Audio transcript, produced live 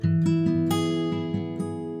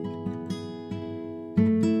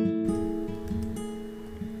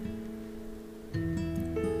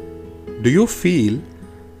Do you feel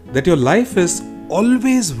that your life is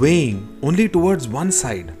always weighing only towards one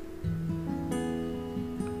side?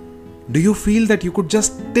 Do you feel that you could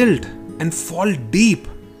just tilt and fall deep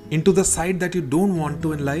into the side that you don't want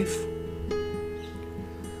to in life?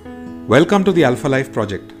 Welcome to the Alpha Life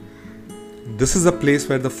Project. This is a place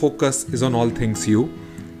where the focus is on all things you,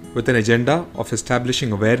 with an agenda of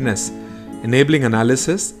establishing awareness, enabling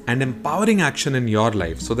analysis, and empowering action in your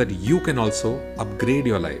life so that you can also upgrade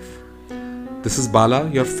your life. This is Bala,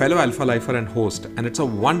 your fellow Alpha Lifer and host, and it's a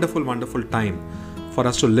wonderful, wonderful time for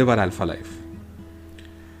us to live our Alpha Life.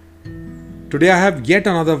 Today I have yet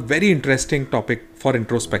another very interesting topic for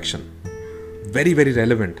introspection. Very, very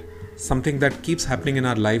relevant. Something that keeps happening in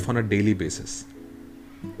our life on a daily basis.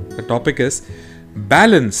 The topic is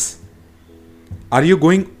balance. Are you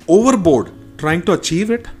going overboard trying to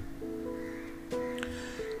achieve it?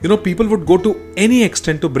 People would go to any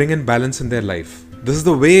extent to bring in balance in their life. This is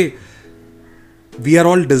the way we are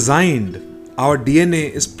all designed. Our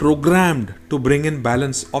DNA is programmed to bring in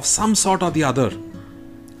balance of some sort or the other.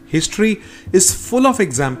 History is full of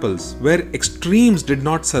examples where extremes did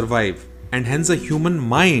not survive, and hence a human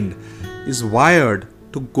mind is wired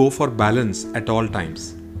to go for balance at all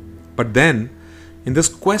times. But then, in this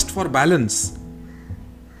quest for balance,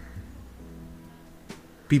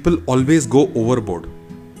 people always go overboard.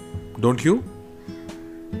 Don't you?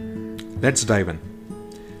 Let's dive in.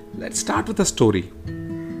 Let's start with a story.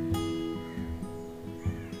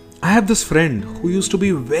 I have this friend who used to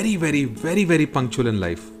be very punctual in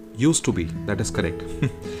life. Used to be, that is correct.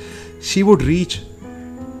 She would reach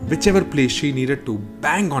whichever place she needed to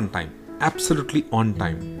bang on time, absolutely on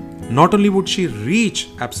time. Not only would she reach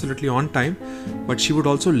absolutely on time, but she would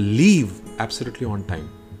also leave absolutely on time.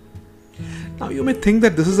 Now you may think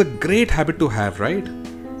that this is a great habit to have, right?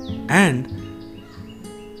 And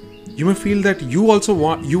you may feel that you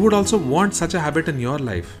would also want such a habit in your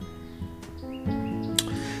life.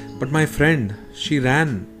 But my friend, she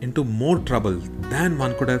ran into more trouble than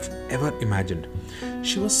one could have ever imagined.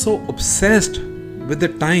 She was so obsessed with the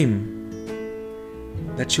time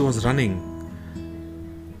that she was running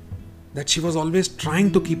that she was always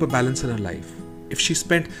trying to keep a balance in her life. If she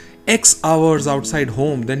spent X hours outside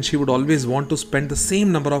home, then she would always want to spend the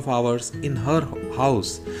same number of hours in her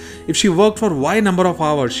house. If she worked for Y number of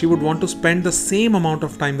hours, she would want to spend the same amount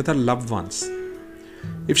of time with her loved ones.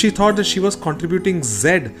 If she thought that she was contributing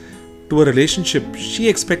Z to a relationship, she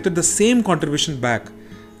expected the same contribution back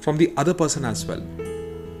from the other person as well.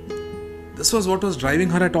 This was what was driving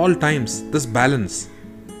her at all times, this balance.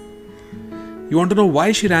 You want to know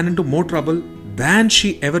why she ran into more trouble than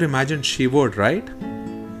she ever imagined she would, right?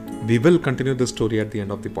 We will continue this story at the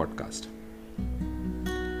end of the podcast.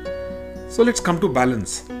 So let's come to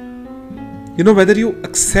balance. Whether you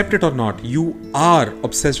accept it or not, you are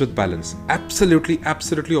obsessed with balance. Absolutely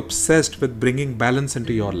obsessed with bringing balance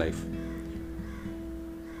into your life.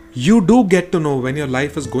 You do get to know when your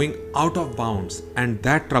life is going out of bounds, and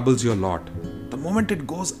that troubles you a lot. The moment it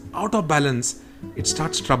goes out of balance, it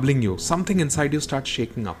starts troubling you. Something inside you starts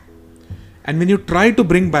shaking up. And when you try to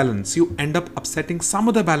bring balance, you end up upsetting some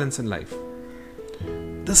other balance in life.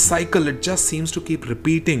 This cycle, it just seems to keep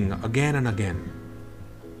repeating again and again.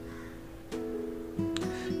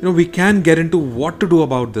 We can get into what to do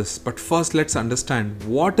about this, but first let's understand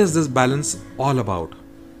what is this balance all about.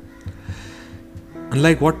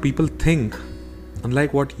 Unlike what people think,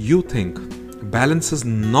 unlike what you think, balance is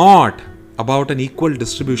not about an equal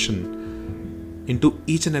distribution into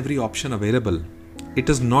each and every option available. It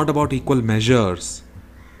is not about equal measures.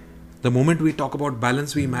 The moment we talk about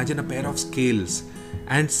balance, we imagine a pair of scales,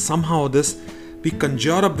 and somehow we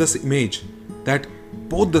conjure up this image that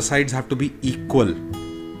both the sides have to be equal.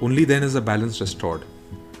 Only then is the balance restored.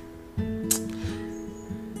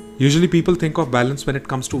 Usually people think of balance when it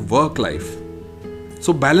comes to work life.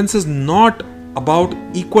 So balance is not about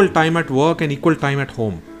equal time at work and equal time at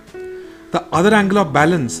home. The other angle of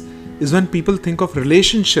balance is when people think of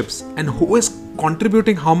relationships and who is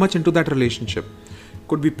contributing how much into that relationship.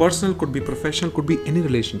 Could be personal, could be professional, could be any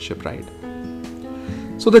relationship, right?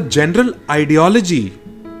 So the general ideology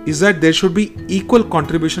is that there should be equal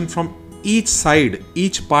contribution from each side,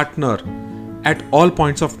 each partner at all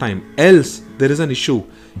points of time. Else there is an issue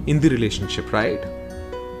in the relationship, right?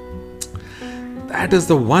 That is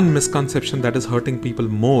the one misconception that is hurting people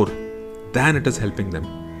more than it is helping them.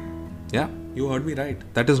 Yeah, you heard me right.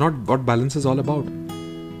 That is not what balance is all about.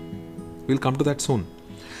 We'll come to that soon.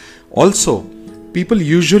 Also, people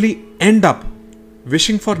usually end up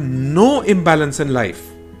wishing for no imbalance in life.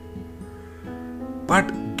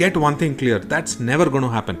 But get one thing clear, that's never going to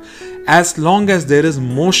happen. As long as there is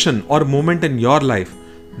motion or movement in your life,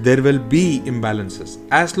 there will be imbalances.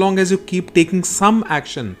 As long as you keep taking some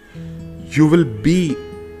action, you will be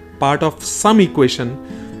part of some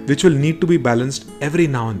equation which will need to be balanced every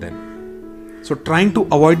now and then. So trying to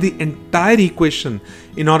avoid the entire equation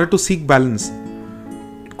in order to seek balance,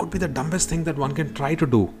 it could be the dumbest thing that one can try to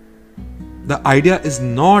do. The idea is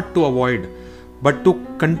not to avoid, but to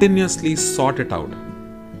continuously sort it out.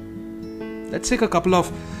 Let's take a couple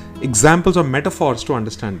of examples or metaphors to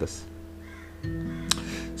understand this.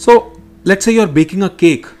 So, let's say you're baking a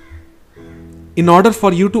cake. In order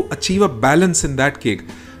for you to achieve a balance in that cake,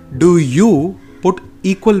 do you put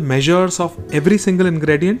equal measures of every single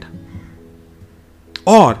ingredient?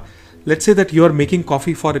 Or, let's say that you're making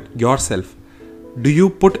coffee for it yourself. Do you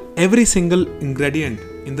put every single ingredient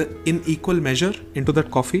in equal measure into that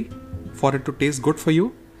coffee for it to taste good for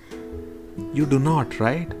you? You do not,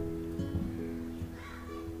 right?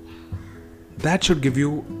 That should give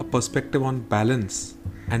you a perspective on balance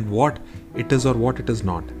and what it is or what it is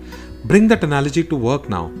not. Bring that analogy to work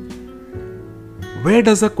now. Where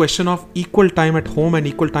does the question of equal time at home and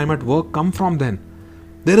equal time at work come from then?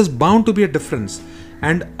 There is bound to be a difference,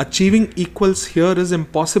 and achieving equals here is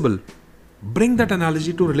impossible. Bring that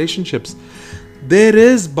analogy to relationships. There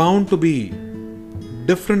is bound to be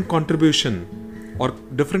different contribution or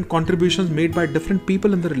different contributions made by different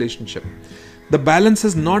people in the relationship. The balance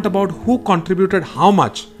is not about who contributed how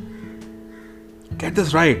much. Get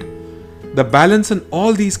this right. The balance in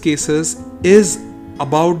all these cases is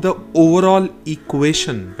about the overall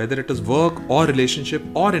equation, whether it is work or relationship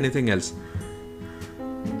or anything else.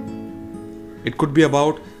 It could be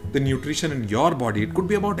about the nutrition in your body. It could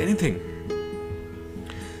be about anything.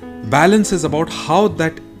 Balance is about how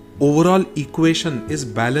that overall equation is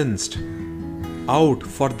balanced out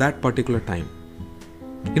for that particular time.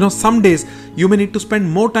 Some days you may need to spend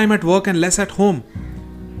more time at work and less at home.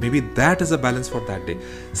 Maybe that is a balance for that day.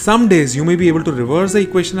 Some days you may be able to reverse the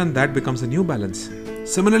equation and that becomes a new balance.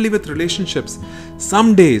 Similarly with relationships,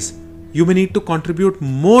 some days you may need to contribute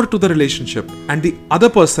more to the relationship and the other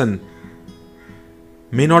person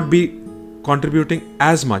may not be contributing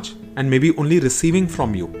as much and maybe only receiving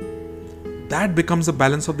from you. That becomes a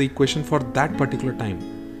balance of the equation for that particular time.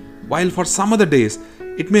 While for some other days,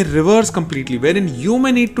 it may reverse completely, wherein you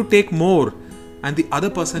may need to take more and the other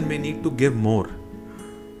person may need to give more.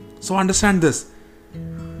 So understand this.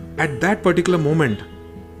 At that particular moment,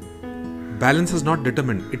 balance is not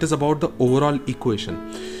determined. It is about the overall equation.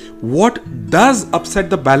 What does upset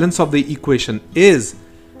the balance of the equation is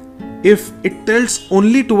if it tilts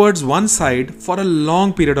only towards one side for a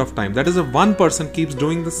long period of time. That is, if one person keeps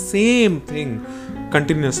doing the same thing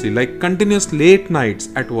continuously, like continuous late nights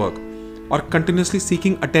at work, or continuously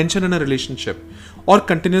seeking attention in a relationship, or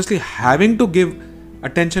continuously having to give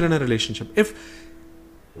attention in a relationship. If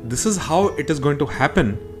this is how it is going to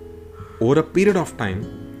happen over a period of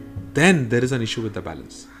time, then there is an issue with the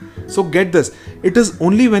balance. So get this, it is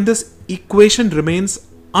only when this equation remains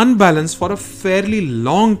unbalanced for a fairly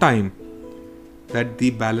long time that the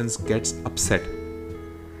balance gets upset.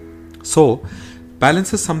 So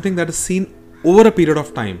balance is something that is seen over a period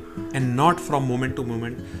of time and not from moment to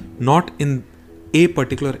moment, not in a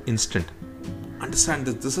particular instant. Understand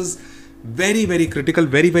this. This is very, very critical,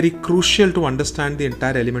 very, very crucial to understand the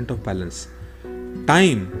entire element of balance.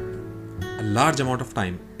 Time, a large amount of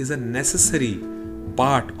time, is a necessary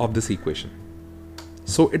part of this equation.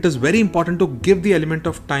 So it is very important to give the element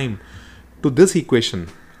of time to this equation.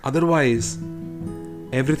 Otherwise,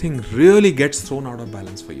 everything really gets thrown out of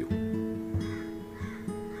balance for you.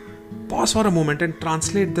 Pause for a moment and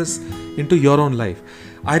translate this into your own life.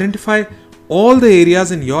 Identify all the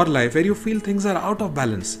areas in your life where you feel things are out of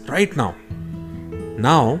balance right now.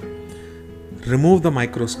 Now, remove the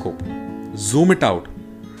microscope, zoom it out,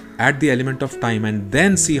 add the element of time, and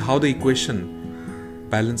then see how the equation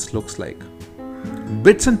balance looks like.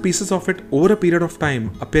 Bits and pieces of it over a period of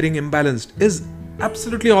time appearing imbalanced is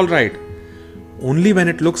absolutely alright. Only when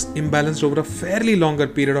it looks imbalanced over a fairly longer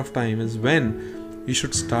period of time is when you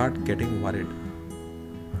should start getting worried.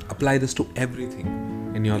 Apply this to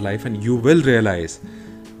everything in your life and you will realize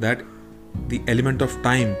that the element of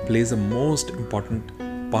time plays a most important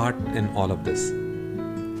part in all of this.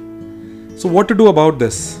 So what to do about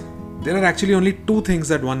this? There are actually only two things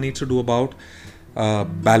that one needs to do about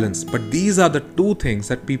balance, but these are the two things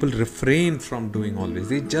that people refrain from doing always.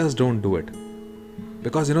 They just don't do it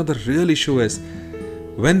because the real issue is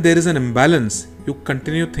when there is an imbalance, you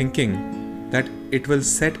continue thinking that it will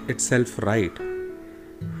set itself right.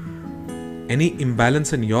 Any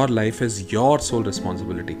imbalance in your life is your sole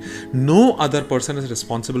responsibility. No other person is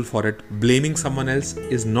responsible for it. Blaming someone else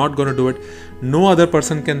is not going to do it. No other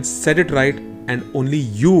person can set it right, and only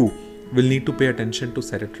you will need to pay attention to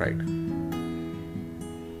set it right.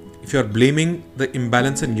 If you're blaming the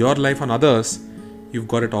imbalance in your life on others, you've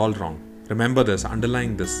got it all wrong. Remember this,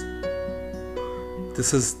 underline this.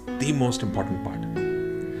 This is the most important part.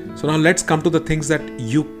 So now let's come to the things that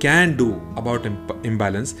you can do about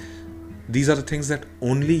imbalance. These are the things that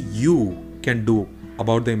only you can do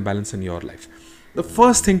about the imbalance in your life. The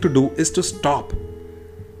first thing to do is to stop.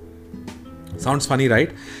 Sounds funny,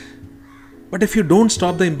 right? But if you don't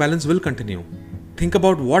stop, the imbalance will continue. Think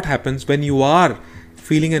about what happens when you are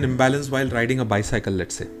feeling an imbalance while riding a bicycle,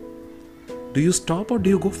 let's say. Do you stop or do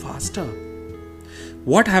you go faster?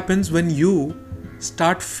 What happens when you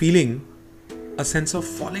start feeling a sense of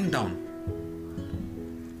falling down?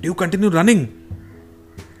 Do you continue running?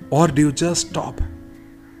 Or do you just stop?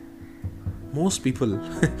 Most people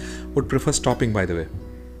would prefer stopping, by the way.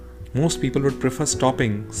 Most people would prefer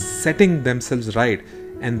stopping, setting themselves right,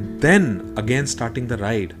 and then again starting the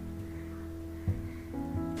ride.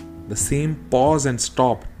 The same pause and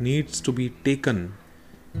stop needs to be taken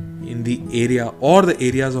in the area or the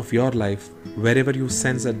areas of your life wherever you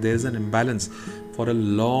sense that there is an imbalance for a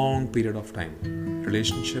long period of time.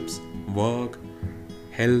 Relationships, work,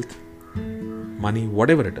 health, money,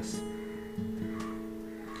 whatever it is.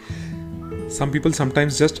 Some people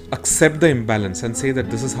sometimes just accept the imbalance and say that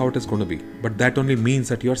this is how it is going to be. But that only means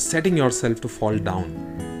that you are setting yourself to fall down.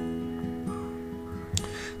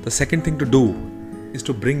 The second thing to do is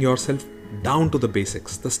to bring yourself down to the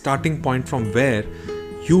basics, the starting point from where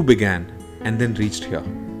you began and then reached here.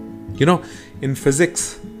 You know, in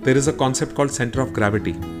physics, there is a concept called center of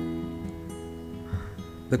gravity.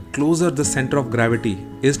 The closer the center of gravity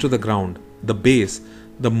is to the ground, the base,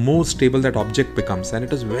 the more stable that object becomes, and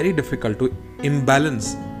it is very difficult to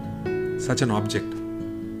imbalance such an object.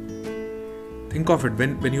 Think of it,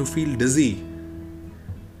 when you feel dizzy,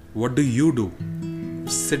 what do? You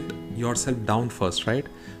sit yourself down first, right?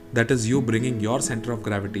 That is you bringing your center of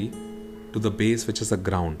gravity to the base, which is the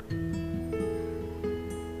ground.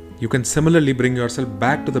 You can similarly bring yourself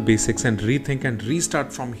back to the basics and rethink and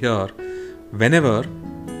restart from here whenever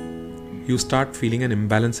you start feeling an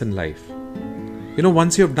imbalance in life. You know,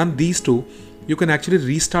 once you have done these two, you can actually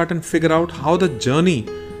restart and figure out how the journey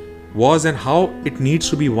was and how it needs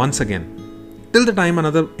to be once again, till the time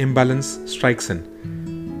another imbalance strikes in,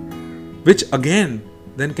 which again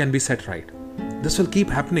then can be set right. This will keep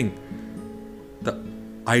happening. The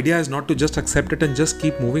idea is not to just accept it and just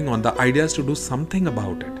keep moving on. The idea is to do something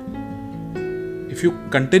about it. If you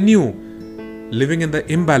continue living in the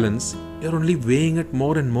imbalance, you're only weighing it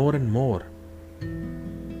more and more and more.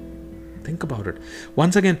 Think about it.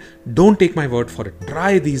 Once again, don't take my word for it.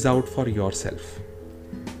 Try these out for yourself.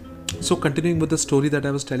 So continuing with the story that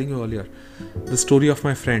I was telling you earlier, the story of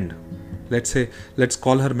my friend, let's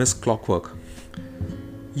call her Miss Clockwork.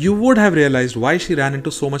 You would have realized why she ran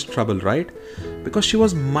into so much trouble, right? Because she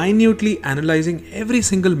was minutely analyzing every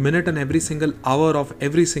single minute and every single hour of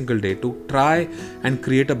every single day to try and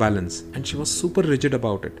create a balance. And she was super rigid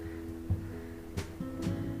about it.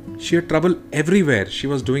 She had trouble everywhere she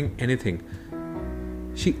was doing anything.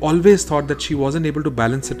 She always thought that she wasn't able to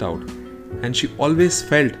balance it out. And she always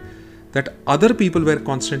felt that other people were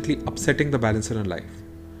constantly upsetting the balance in her life.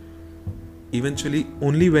 Eventually,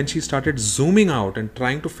 only when she started zooming out and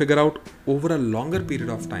trying to figure out over a longer period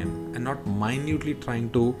of time and not minutely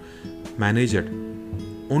trying to manage it,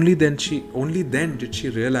 only then did she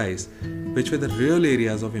realize which were the real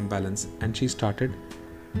areas of imbalance, and she started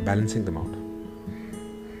balancing them out.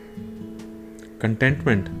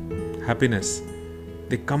 Contentment, happiness,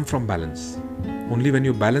 they come from balance. Only when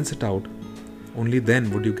you balance it out, only then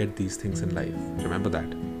would you get these things in life. Remember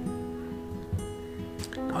that.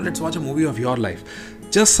 Now let's watch a movie of your life.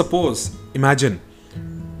 Just imagine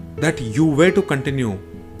that you were to continue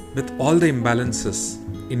with all the imbalances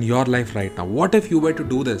in your life right now. What if you were to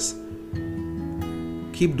do this?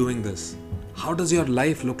 Keep doing this. How does your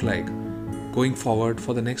life look like going forward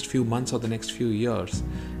for the next few months or the next few years?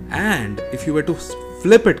 And if you were to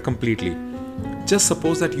flip it completely, just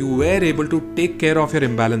suppose that you were able to take care of your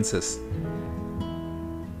imbalances.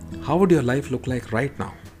 How would your life look like right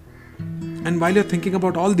now? And while you're thinking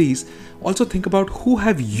about all these, also think about who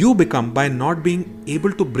have you become by not being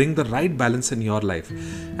able to bring the right balance in your life.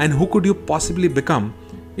 And who could you possibly become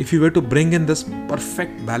if you were to bring in this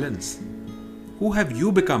perfect balance? Who have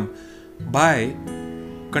you become by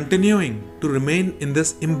continuing to remain in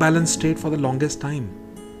this imbalanced state for the longest time?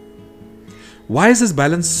 Why is this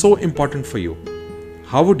balance so important for you?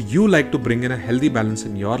 How would you like to bring in a healthy balance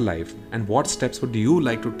in your life, and what steps would you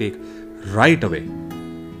like to take right away?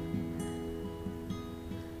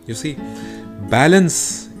 You see,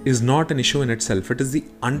 balance is not an issue in itself. It is the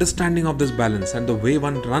understanding of this balance and the way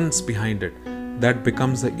one runs behind it that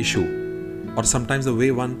becomes the issue. Or sometimes the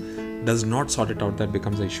way one does not sort it out that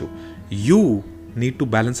becomes the issue. You need to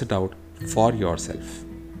balance it out for yourself.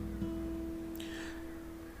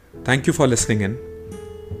 Thank you for listening in.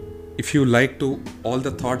 If you like to all the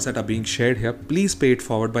thoughts that are being shared here, please pay it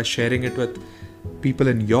forward by sharing it with people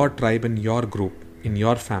in your tribe, in your group, in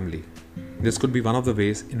your family. This could be one of the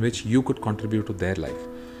ways in which you could contribute to their life.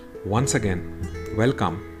 Once again,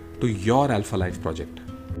 welcome to your Alpha Life project.